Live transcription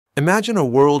Imagine a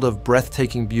world of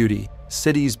breathtaking beauty,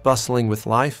 cities bustling with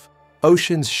life,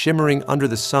 oceans shimmering under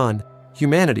the sun,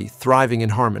 humanity thriving in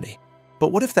harmony.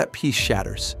 But what if that peace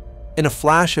shatters? In a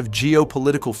flash of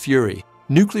geopolitical fury,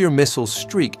 nuclear missiles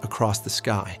streak across the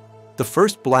sky. The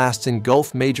first blasts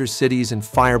engulf major cities in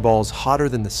fireballs hotter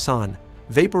than the sun,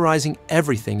 vaporizing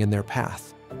everything in their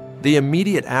path. The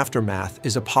immediate aftermath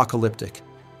is apocalyptic.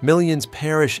 Millions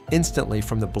perish instantly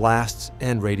from the blasts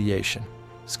and radiation.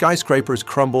 Skyscrapers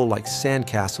crumble like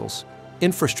sandcastles,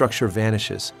 infrastructure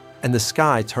vanishes, and the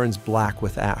sky turns black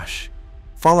with ash.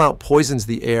 Fallout poisons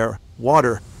the air,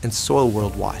 water, and soil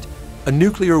worldwide. A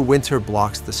nuclear winter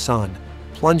blocks the sun,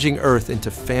 plunging Earth into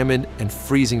famine and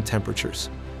freezing temperatures.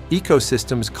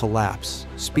 Ecosystems collapse,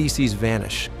 species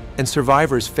vanish, and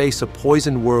survivors face a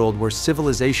poisoned world where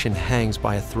civilization hangs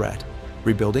by a thread.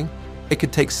 Rebuilding? It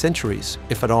could take centuries,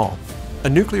 if at all. A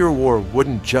nuclear war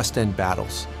wouldn't just end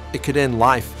battles. It could end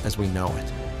life as we know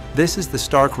it. This is the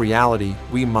stark reality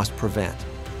we must prevent.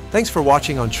 Thanks for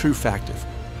watching on TrueFactive.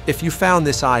 If you found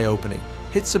this eye-opening,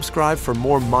 hit subscribe for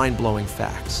more mind-blowing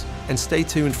facts, and stay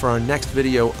tuned for our next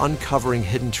video uncovering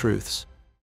hidden truths.